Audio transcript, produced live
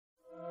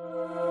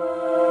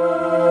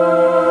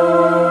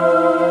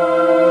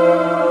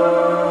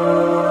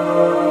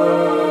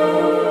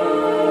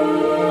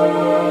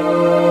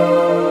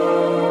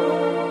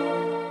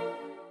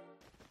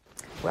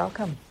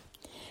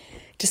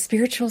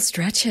Spiritual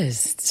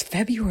Stretches. It's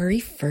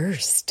February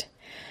 1st.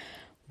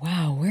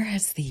 Wow, where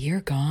has the year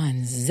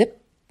gone?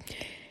 Zip.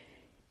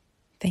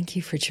 Thank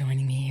you for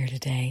joining me here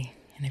today.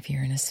 And if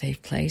you're in a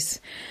safe place,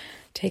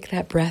 take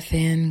that breath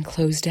in,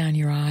 close down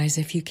your eyes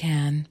if you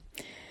can.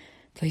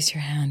 Place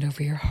your hand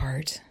over your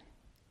heart.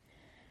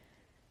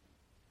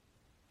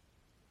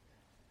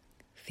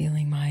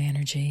 Feeling my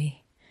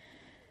energy,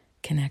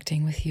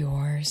 connecting with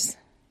yours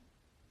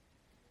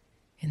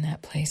in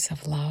that place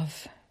of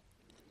love.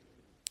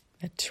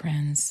 A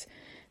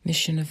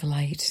transmission of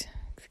light,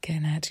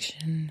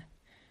 connection.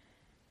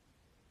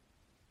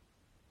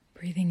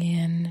 Breathing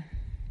in,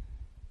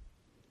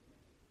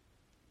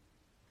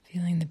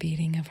 feeling the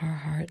beating of our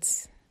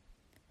hearts.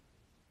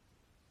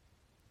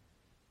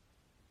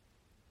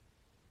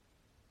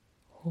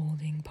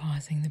 Holding,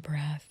 pausing the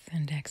breath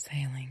and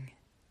exhaling.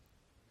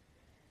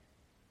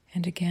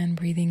 And again,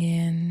 breathing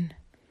in.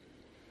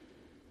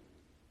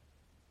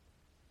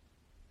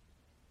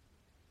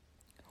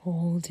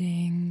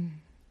 Holding.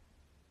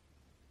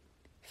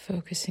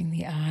 Focusing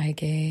the eye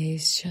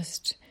gaze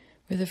just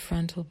where the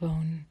frontal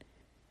bone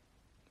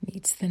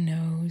meets the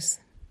nose.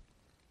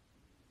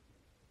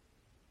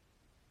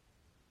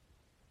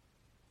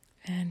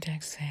 And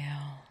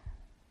exhale.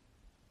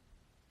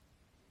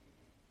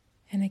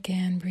 And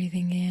again,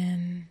 breathing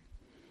in,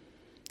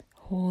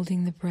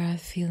 holding the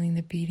breath, feeling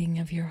the beating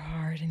of your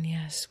heart. And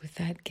yes, with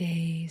that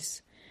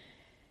gaze,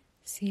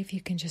 see if you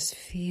can just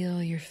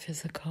feel your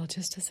physical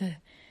just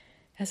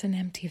as an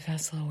empty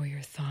vessel where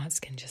your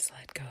thoughts can just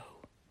let go.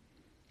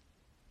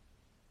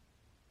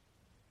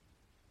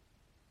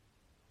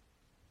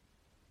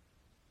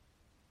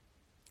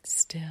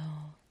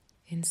 Still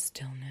in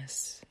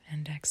stillness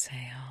and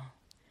exhale.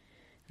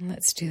 And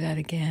let's do that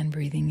again,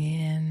 breathing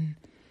in,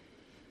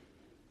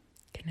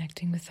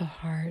 connecting with the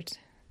heart,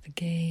 the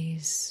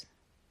gaze,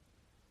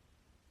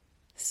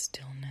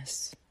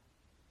 stillness,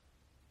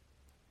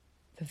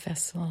 the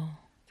vessel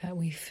that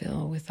we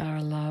fill with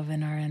our love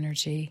and our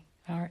energy,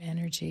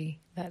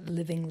 that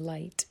living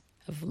light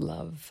of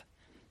love.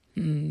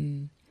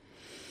 And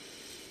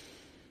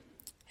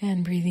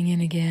breathing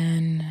in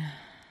again,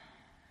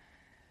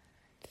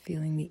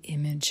 feeling the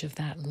image of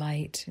that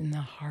light in the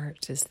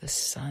heart as the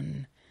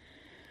sun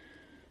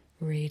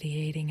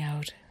radiating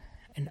out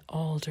in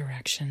all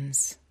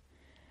directions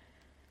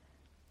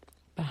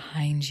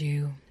behind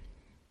you,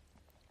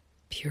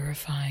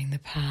 purifying the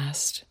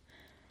past,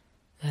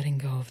 letting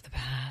go of the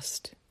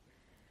past,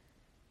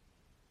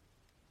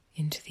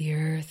 into the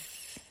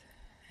earth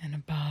and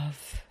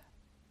above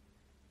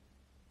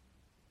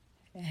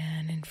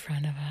and in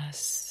front of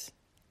us.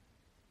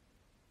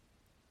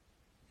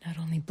 Not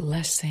only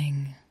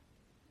blessing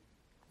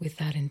with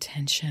that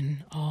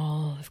intention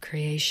all of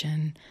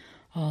creation,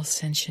 all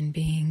sentient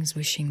beings,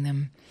 wishing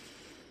them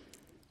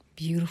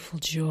beautiful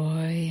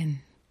joy and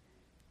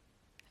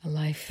a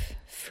life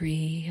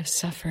free of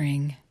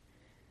suffering.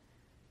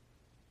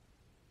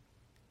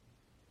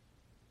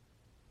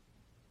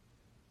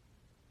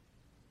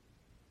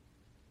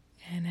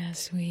 And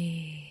as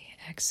we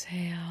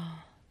exhale,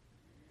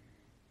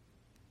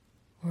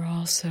 we're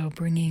also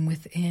bringing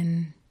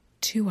within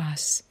to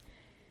us,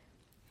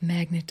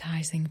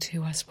 magnetizing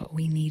to us what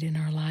we need in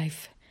our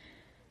life,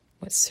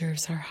 what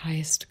serves our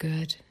highest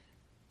good.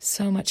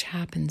 So much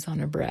happens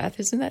on a breath.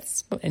 Isn't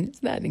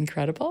that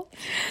incredible?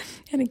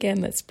 And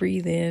again, let's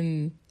breathe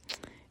in,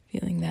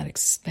 feeling that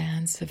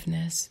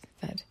expansiveness,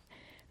 that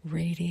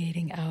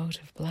radiating out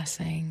of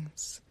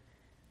blessings.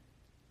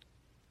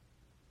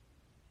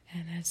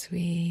 And as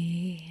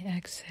we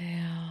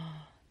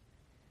exhale,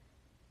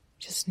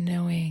 just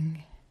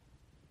knowing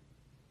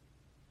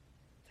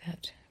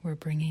that we're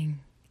bringing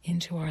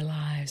into our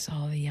lives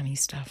all the yummy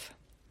stuff.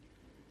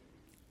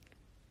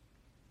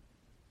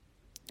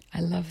 I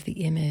love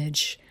the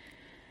image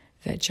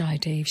that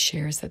Jaidev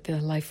shares at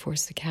the Life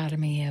Force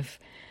Academy of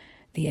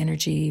the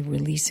energy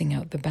releasing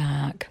out the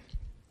back,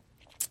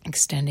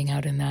 extending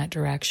out in that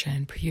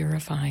direction,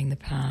 purifying the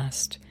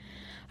past.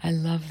 I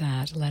love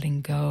that, letting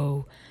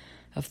go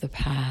of the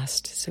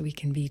past so we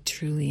can be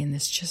truly in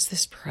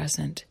this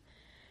present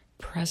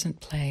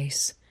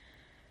place.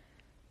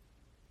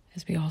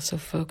 As we also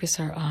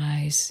focus our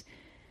eyes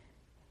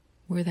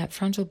where that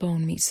frontal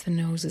bone meets the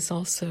nose, is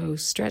also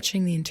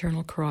stretching the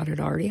internal carotid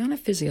artery on a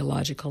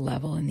physiological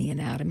level in the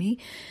anatomy.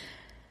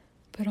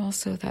 But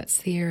also that's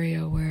the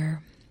area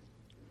where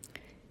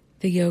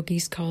the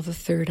yogis call the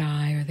third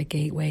eye, or the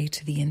gateway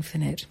to the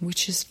infinite,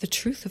 which is the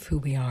truth of who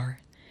we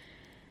are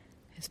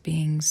as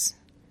beings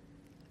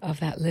of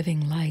that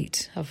living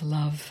light of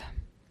love.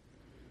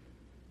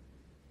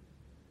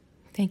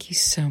 Thank you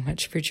so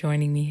much for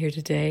joining me here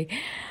today.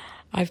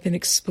 I've been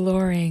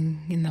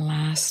exploring in the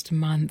last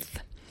month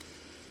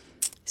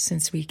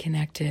since we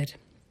connected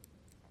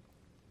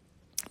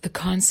the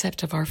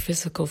concept of our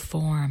physical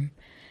form,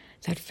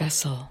 that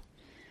vessel,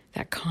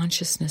 that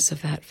consciousness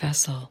of that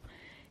vessel,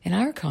 and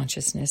our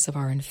consciousness of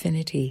our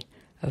infinity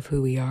of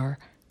who we are,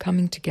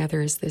 coming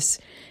together as this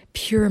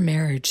pure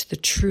marriage, the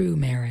true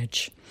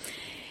marriage,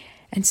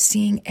 and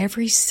seeing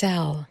every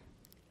cell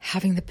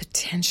having the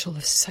potential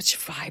of such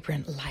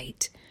vibrant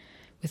light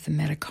with the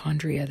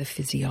mitochondria, the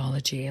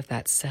physiology of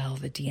that cell,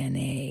 the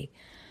DNA.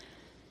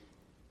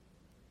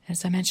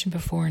 As I mentioned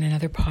before in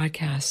another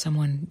podcast,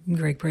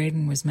 Greg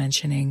Braden was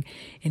mentioning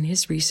in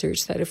his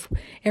research that if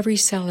every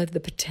cell had the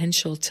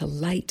potential to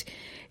light,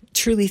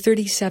 truly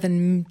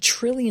 37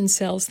 trillion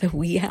cells that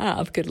we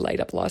have could light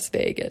up Las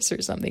Vegas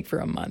or something for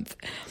a month.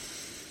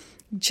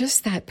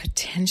 Just that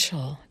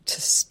potential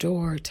to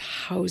store, to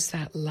house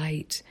that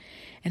light,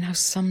 and how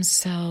some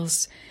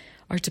cells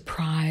are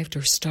deprived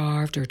or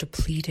starved or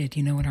depleted,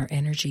 when our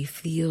energy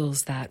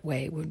feels that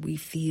way, when we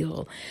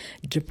feel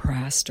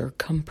depressed or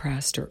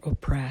compressed or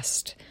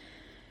oppressed.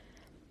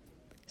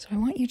 So I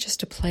want you just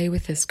to play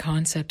with this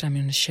concept I'm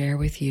going to share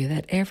with you,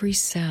 that every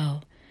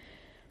cell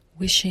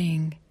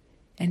wishing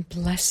and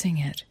blessing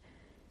it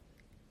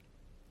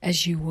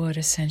as you would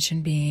a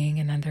sentient being,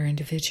 another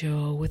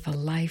individual with a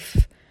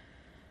life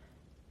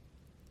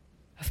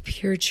of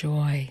pure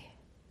joy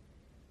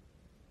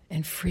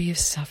and free of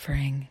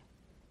suffering.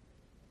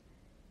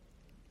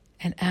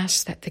 And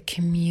ask that the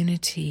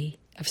community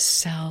of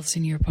cells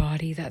in your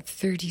body, that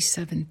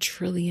 37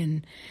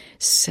 trillion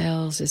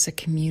cells as a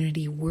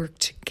community, work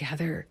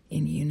together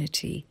in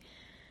unity,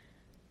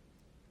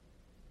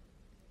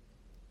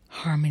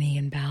 harmony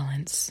and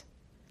balance,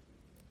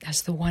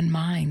 as the one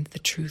mind, the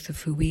truth of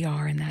who we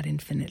are in that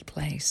infinite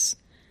place.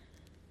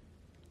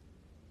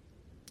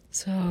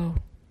 So,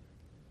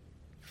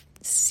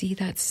 see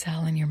that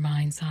cell in your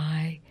mind's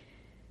eye,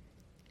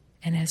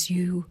 and as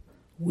you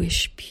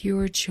wish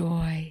pure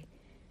joy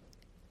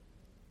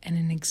and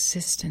an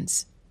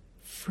existence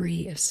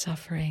free of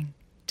suffering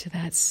to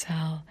that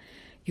cell,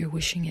 you're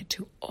wishing it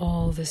to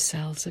all the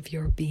cells of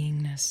your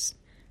beingness,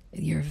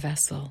 your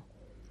vessel,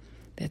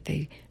 that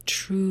they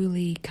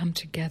truly come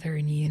together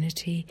in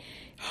unity,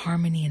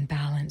 harmony, and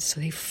balance, so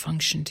they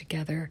function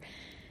together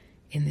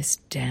in this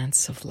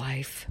dance of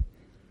life.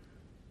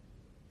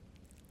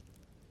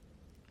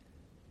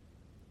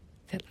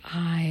 That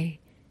I,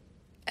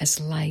 as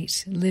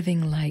light,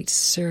 living light,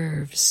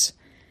 serves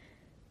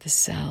the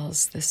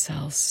cells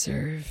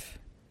serve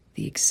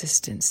the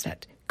existence,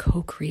 that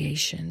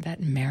co-creation,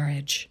 that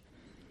marriage.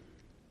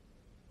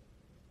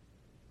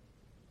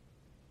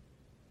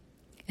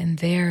 And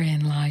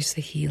therein lies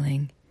the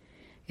healing.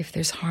 If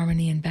there's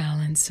harmony and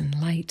balance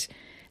and light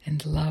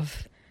and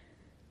love,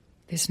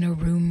 there's no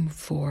room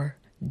for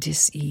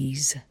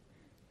dis-ease,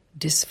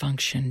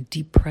 dysfunction,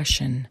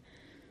 depression.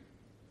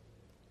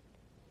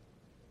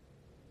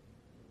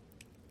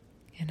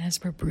 And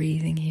as we're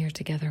breathing here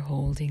together,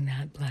 holding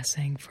that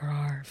blessing for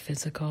our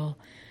physical,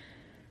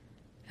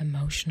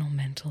 emotional,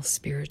 mental,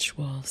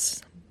 spiritual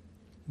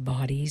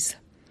bodies,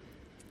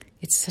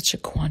 it's such a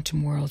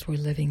quantum world we're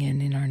living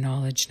in our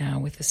knowledge now,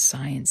 with the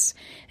science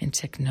and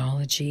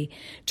technology,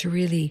 to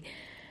really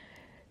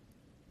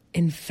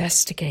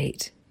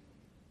investigate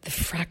the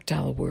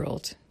fractal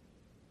world,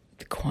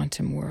 the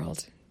quantum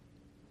world.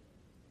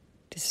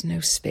 There's no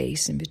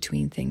space in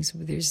between things.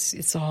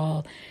 There's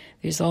all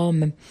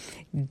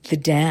the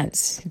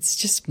dance. It's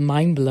just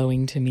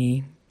mind-blowing to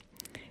me.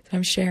 So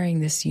I'm sharing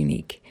this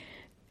unique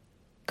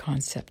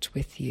concept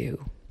with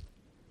you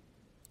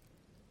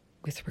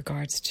with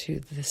regards to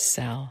the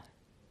cell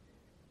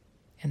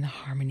and the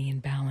harmony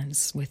and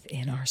balance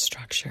within our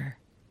structure.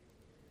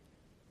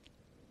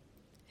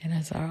 And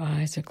as our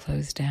eyes are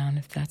closed down,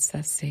 if that's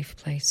that safe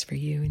place for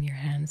you and your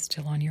hands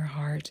still on your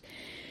heart,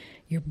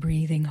 you're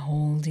breathing,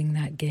 holding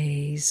that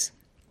gaze.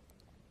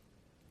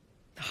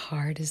 The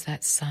heart is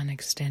that sun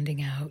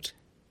extending out,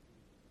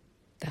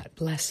 that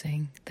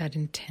blessing, that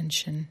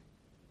intention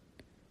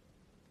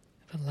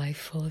of a life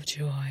full of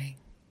joy,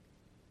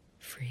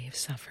 free of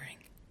suffering.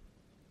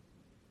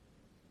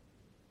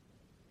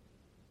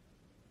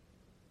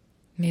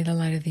 May the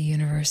light of the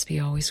universe be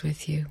always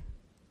with you.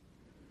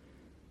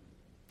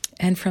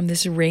 And from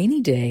this rainy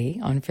day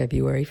on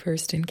February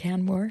 1st in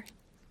Canmore,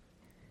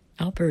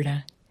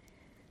 Alberta,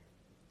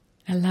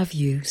 I love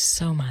you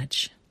so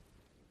much.